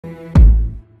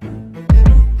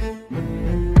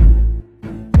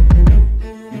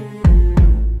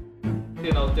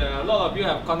you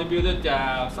have contributed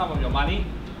some of your money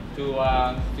to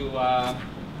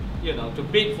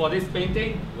bid for this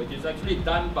painting, which is actually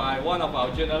done by one of our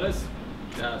journalists,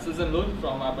 Susan Lun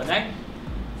from Penang.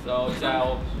 So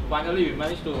finally we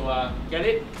managed to get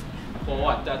it for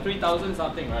what, 3,000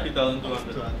 something, right?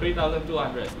 3,200.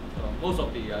 3,200. So most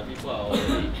of the people are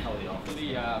already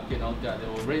hopefully they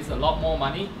will raise a lot more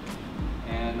money,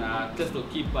 and just to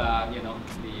keep the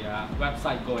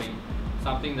website going,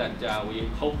 something that we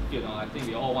hope, I think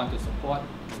we all want to support,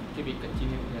 keep it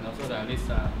continue, so that at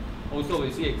least also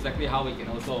we see exactly how we can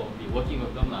also be working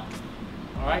with them.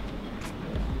 All right.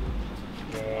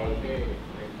 Okay.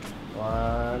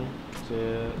 1, 2,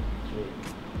 3.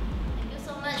 Thank you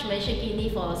so much,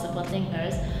 Malaysiakini, for supporting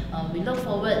us. We look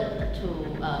forward to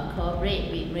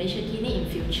cooperate with Malaysiakini in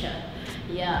future.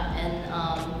 Yeah,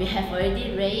 and we have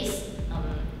already raised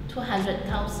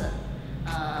 200,000,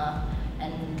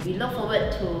 and we look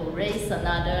forward to raise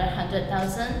another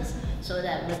 100,000 so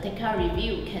that Merdeka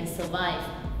review can survive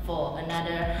for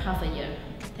another half a year.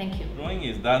 Thank you. Drawing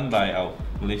is done by our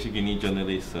Malaysiakini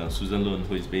journalist Susan Lun,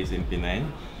 who is based in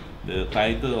Penang. The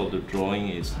title of the drawing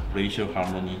is Racial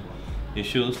Harmony. It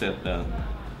shows that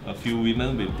a few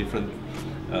women with different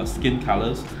skin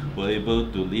colors were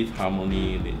able to live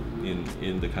harmony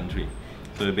in the country.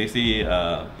 So it basically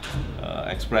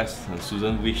expressed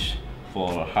Susan's wish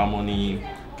for harmony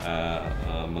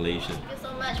Malaysia. Thank you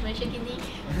so much, Malaysiakini.